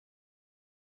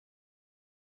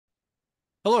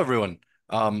Hello, everyone.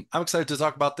 I'm excited to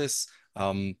talk about this.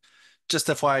 Um, just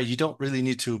FYI, you don't really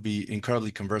need to be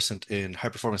incredibly conversant in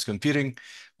high-performance computing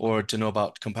or to know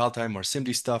about compile time or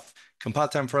SIMD stuff. Compile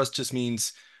time for us just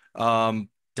means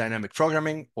dynamic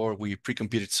programming, or we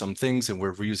pre-computed some things and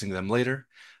we're reusing them later.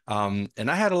 And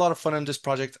I had a lot of fun on this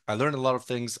project. I learned a lot of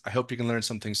things. I hope you can learn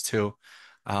some things too.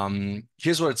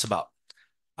 Here's what it's about.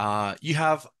 You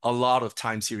have a lot of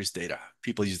time series data.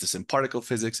 People use this in particle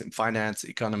physics, in finance,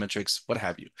 econometrics, what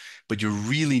have you. But you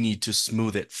really need to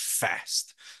smooth it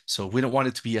fast. So we don't want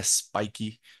it to be as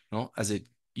spiky, as it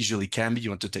usually can be. You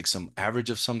want to take some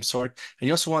average of some sort. And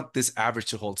you also want this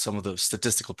average to hold some of the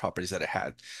statistical properties that it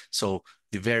had. So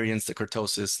the variance, the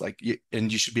kurtosis,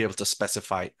 and you should be able to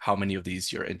specify how many of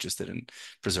these you're interested in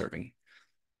preserving.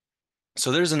 So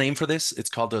there's a name for this. It's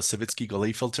called a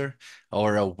Savitzky-Golay filter,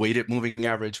 or a weighted moving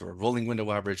average, or a rolling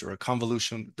window average, or a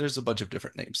convolution. There's a bunch of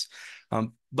different names.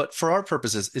 But for our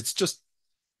purposes, it's just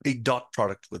a dot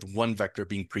product with one vector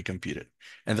being pre-computed.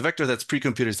 And the vector that's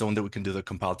pre-computed is the one that we can do the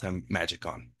compile time magic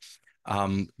on.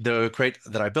 The crate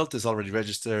that I built is already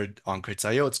registered on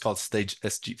crates.io. It's called Stage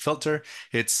SG Filter.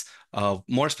 It's a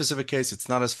more specific case. It's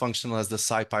not as functional as the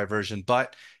SciPy version,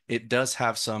 but it does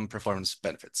have some performance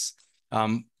benefits.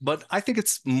 But I think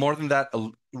it's more than that, a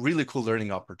really cool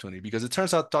learning opportunity, because it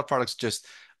turns out dot products just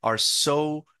are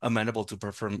so amenable to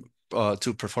performance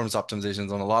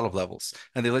optimizations on a lot of levels,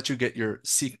 and they let you get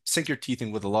sink your teeth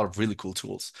in with a lot of really cool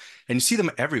tools, and you see them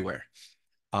everywhere.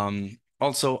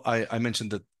 Also, I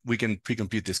mentioned that we can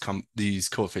pre-compute these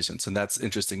coefficients, and that's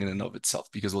interesting in and of itself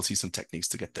because we'll see some techniques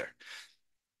to get there.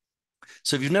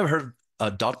 So if you've never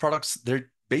heard dot products,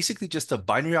 they're basically just a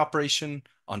binary operation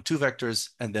on two vectors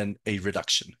and then a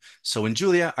reduction. So in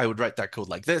Julia, I would write that code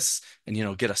like this and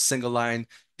get a single line.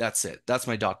 That's it. That's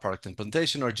my dot product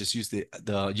implementation, or just use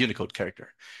the Unicode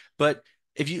character. But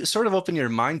if you sort of open your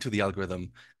mind to the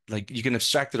algorithm, like, you can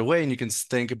abstract it away and you can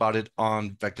think about it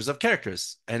on vectors of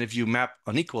characters. And if you map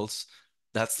unequals,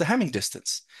 that's the Hamming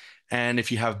distance. And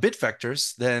if you have bit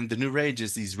vectors, then the new range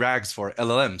is these RAGs for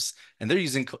LLMs, and they're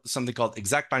using something called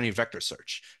exact binary vector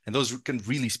search, and those can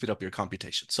really speed up your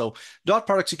computation. So dot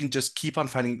products, you can just keep on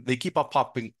finding; they keep on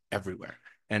popping everywhere,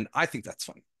 and I think that's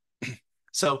fun.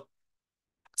 So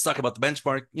let's talk about the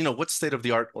benchmark. What's state of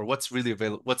the art, or what's really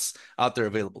available, what's out there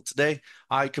available today.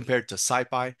 I compared to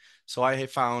SciPy. So I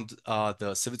found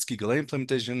the Savitzky-Golay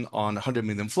implementation on 100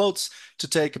 million floats to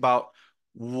take about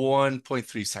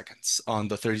 1.3 seconds on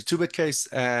the 32-bit case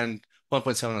and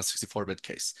 1.7 on the 64-bit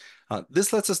case.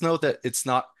 This lets us know that it's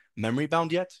not memory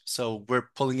bound yet. So we're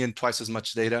pulling in twice as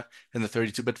much data in the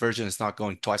 32-bit version. It's not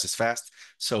going twice as fast.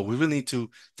 So we really need to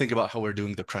think about how we're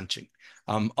doing the crunching.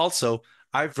 Also,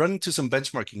 I've run into some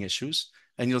benchmarking issues,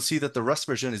 and you'll see that the Rust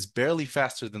version is barely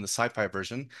faster than the SciPy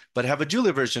version, but I have a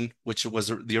Julia version, which was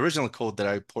the original code that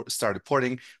I started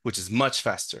porting, which is much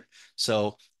faster.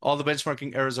 So all the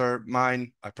benchmarking errors are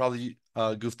mine. I probably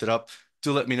goofed it up.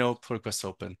 Do let me know. Pull request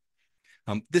open.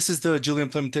 This is the Julia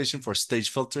implementation for stage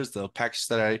filters, the package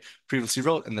that I previously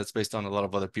wrote, and that's based on a lot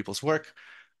of other people's work.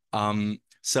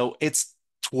 So it's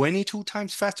 22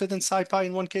 times faster than SciPy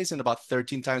in one case and about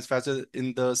 13 times faster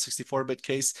in the 64-bit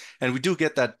case. And we do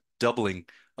get that doubling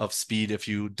of speed if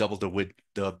you double the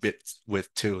bit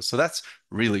width too. So that's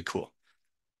really cool.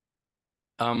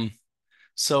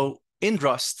 So in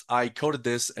Rust, I coded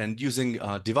this, and using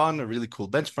divan, a really cool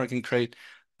benchmarking crate,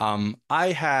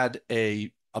 I had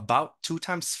about 2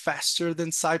 times faster than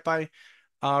SciPy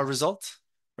result,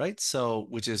 right? So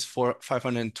which is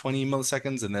 520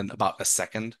 milliseconds, and then about a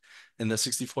second in the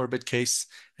 64-bit case.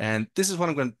 And this is what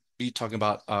I'm going to be talking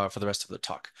about for the rest of the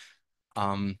talk.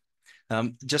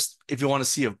 Just if you want to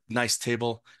see a nice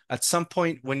table, at some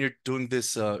point when you're doing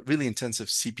this really intensive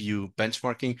CPU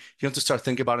benchmarking, you have to start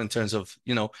thinking about it in terms of,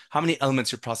 how many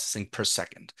elements you're processing per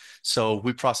second. So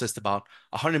we processed about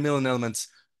 100 million elements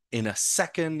in a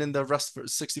second in the Rust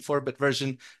 64-bit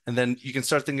version. And then you can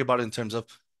start thinking about it in terms of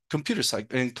computer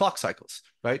cycle and clock cycles,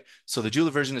 right? So the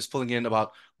Julia version is pulling in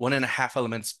about 1.5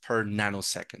 elements per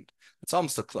nanosecond. It's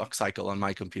almost a clock cycle on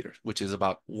my computer, which is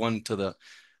about 1 times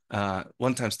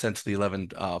 10 to the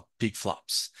 11 peak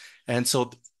flops. And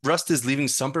so Rust is leaving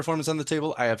some performance on the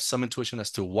table. I have some intuition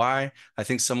as to why. I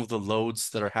think some of the loads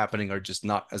that are happening are just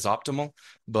not as optimal,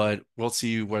 but we'll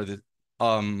see where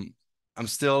I'm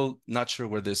still not sure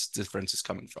where this difference is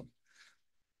coming from.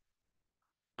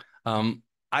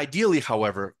 Ideally,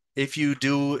 however, if you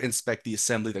do inspect the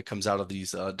assembly that comes out of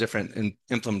these different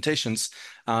implementations,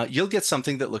 you'll get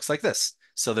something that looks like this.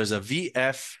 So there's a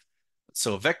VF,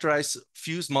 so vectorize,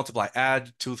 fuse, multiply,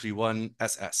 add, 2, 3, 1,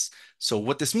 SS. So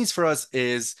what this means for us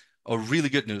is a really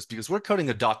good news because we're coding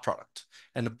a dot product.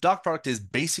 And the dot product is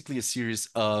basically a series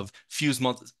of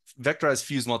vectorized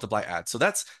fuse multiply add. So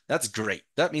that's great.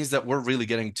 That means that we're really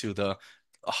getting to the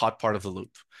hot part of the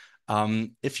loop.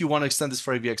 If you want to extend this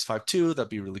for AVX52, that'd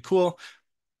be really cool.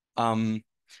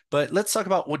 But let's talk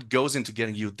about what goes into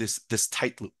getting you this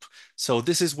tight loop. So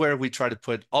this is where we try to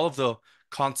put all of the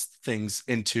const things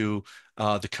into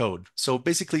the code. So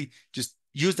basically, just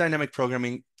use dynamic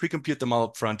programming, pre-compute them all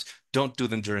up front. Don't do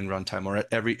them during runtime or at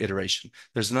every iteration.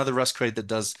 There's another Rust crate that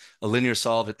does a linear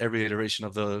solve at every iteration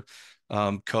of the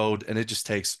code, and it just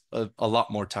takes a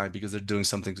lot more time because they're doing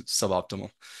something suboptimal.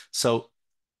 So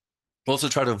also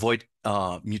try to avoid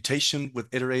mutation with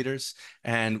iterators.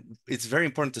 And it's very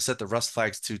important to set the Rust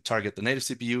flags to target the native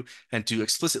CPU and to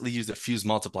explicitly use the fuse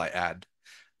multiply add.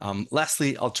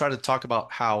 Lastly, I'll try to talk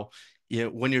about how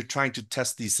when you're trying to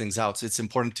test these things out, it's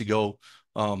important to go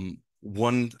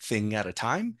one thing at a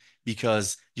time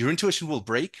because your intuition will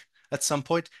break at some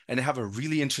point. And I have a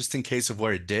really interesting case of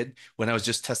where it did when I was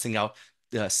just testing out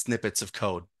the snippets of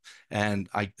code. And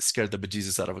I scared the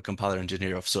bejesus out of a compiler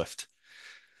engineer of Swift.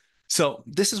 So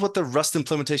this is what the Rust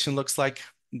implementation looks like.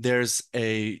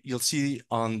 You'll see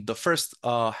on the first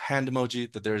hand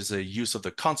emoji that there's a use of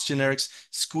the const generics,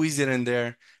 squeeze it in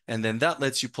there, and then that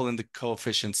lets you pull in the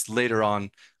coefficients later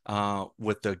on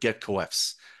with the get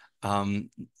coefs.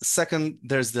 Second,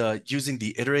 there's the using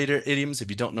the iterator idioms. If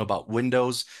you don't know about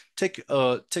Windows, take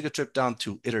a trip down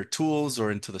to iter tools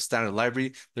or into the standard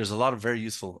library. There's a lot of very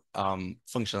useful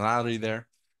functionality there.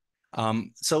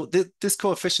 So this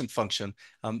coefficient function,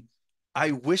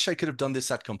 I wish I could have done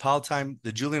this at compile time.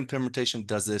 The Julia implementation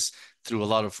does this through a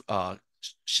lot of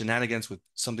shenanigans with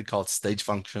something called stage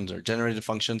functions or generated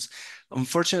functions.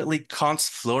 Unfortunately,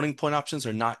 const floating point options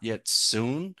are not yet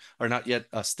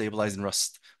stabilized in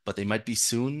Rust, but they might be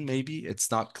soon, maybe. It's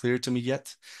not clear to me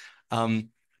yet.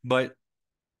 But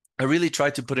I really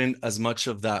tried to put in as much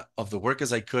of the work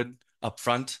as I could up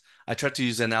front. I tried to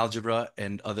use an algebra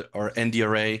and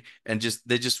NDRA, and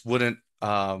they just wouldn't.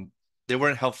 They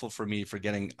weren't helpful for me for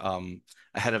getting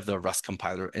ahead of the Rust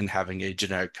compiler and having a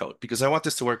generic code because I want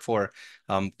this to work for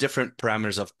different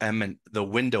parameters of M and the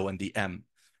window and the M.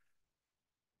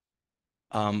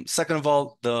 Second of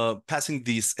all, the passing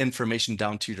these information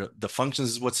down to the functions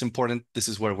is what's important. This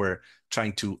is where we're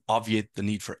trying to obviate the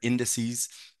need for indices.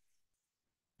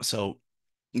 So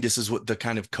this is what the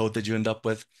kind of code that you end up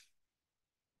with.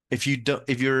 If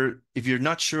you're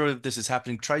not sure if this is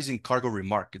happening, try using cargo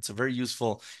remark. It's a very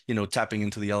useful, tapping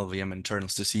into the LLVM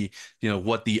internals to see,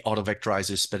 what the auto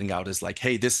vectorizer is spitting out is like,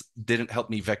 hey, this didn't help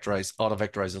me auto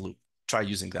vectorize a loop. Try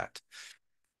using that.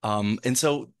 And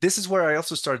so this is where I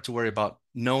also started to worry about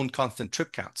known constant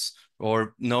trip counts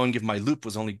or knowing if my loop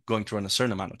was only going to run a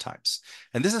certain amount of times.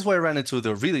 And this is where I ran into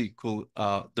the really cool,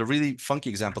 the really funky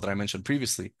example that I mentioned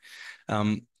previously.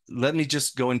 Let me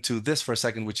just go into this for a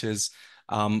second, which is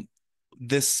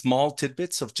this small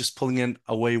tidbits of just pulling in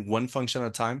away one function at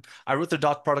a time. I wrote the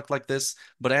dot product like this,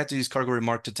 but I had to use cargo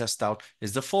remark to test out,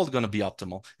 is the fold going to be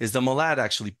optimal? Is the molad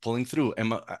actually pulling through?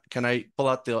 Can I pull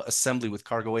out the assembly with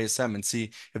cargo ASM and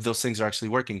see if those things are actually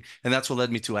working? And that's what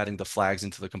led me to adding the flags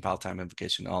into the compile time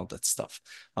invocation, all of that stuff.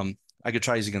 I could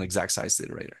try using an exact size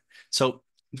iterator. So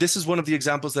this is one of the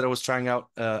examples that I was trying out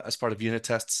as part of unit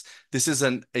tests. This is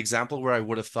an example where I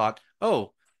would have thought,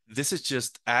 oh, this is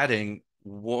just adding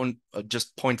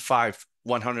just 0.5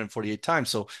 148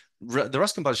 times. So the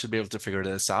Rust compiler should be able to figure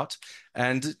this out.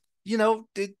 And,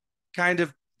 it kind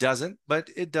of doesn't,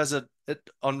 but it does it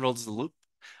unrolls the loop.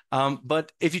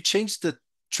 But if you change the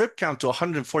trip count to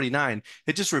 149,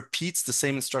 it just repeats the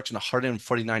same instruction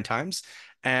 149 times.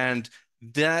 And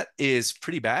that is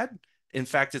pretty bad. In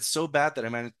fact, it's so bad that I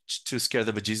managed to scare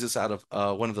the bejesus out of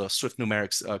one of the Swift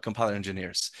numerics compiler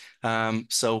engineers.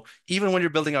 So even when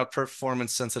you're building out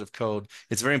performance-sensitive code,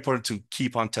 it's very important to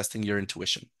keep on testing your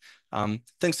intuition.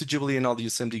 Thanks to Jubilee and all the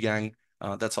SIMD gang.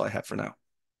 That's all I have for now.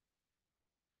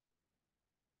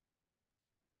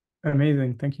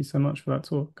 Amazing. Thank you so much for that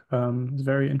talk. It's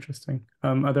very interesting.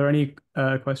 Are there any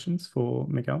questions for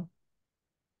Miguel?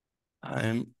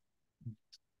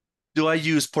 Do I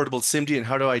use portable SIMD and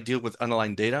how do I deal with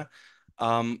unaligned data?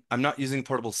 I'm not using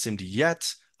portable SIMD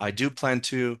yet. I do plan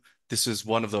to. This is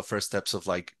one of the first steps of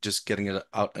like just getting it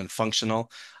out and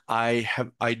functional. I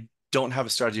don't have a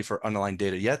strategy for unaligned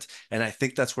data yet, and I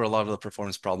think that's where a lot of the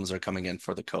performance problems are coming in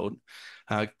for the code.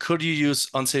 Could you use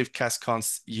unsafe cast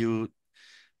const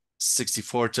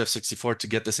U64 to F64 to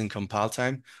get this in compile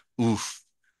time? Oof.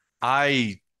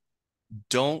 I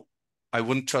don't, I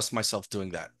wouldn't trust myself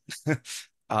doing that.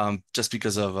 Just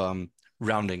because of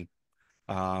rounding.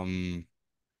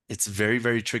 It's very,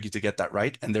 very tricky to get that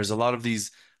right. And there's a lot of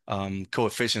these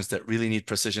coefficients that really need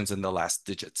precisions in the last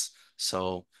digits.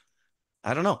 So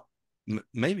I don't know.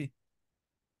 Maybe.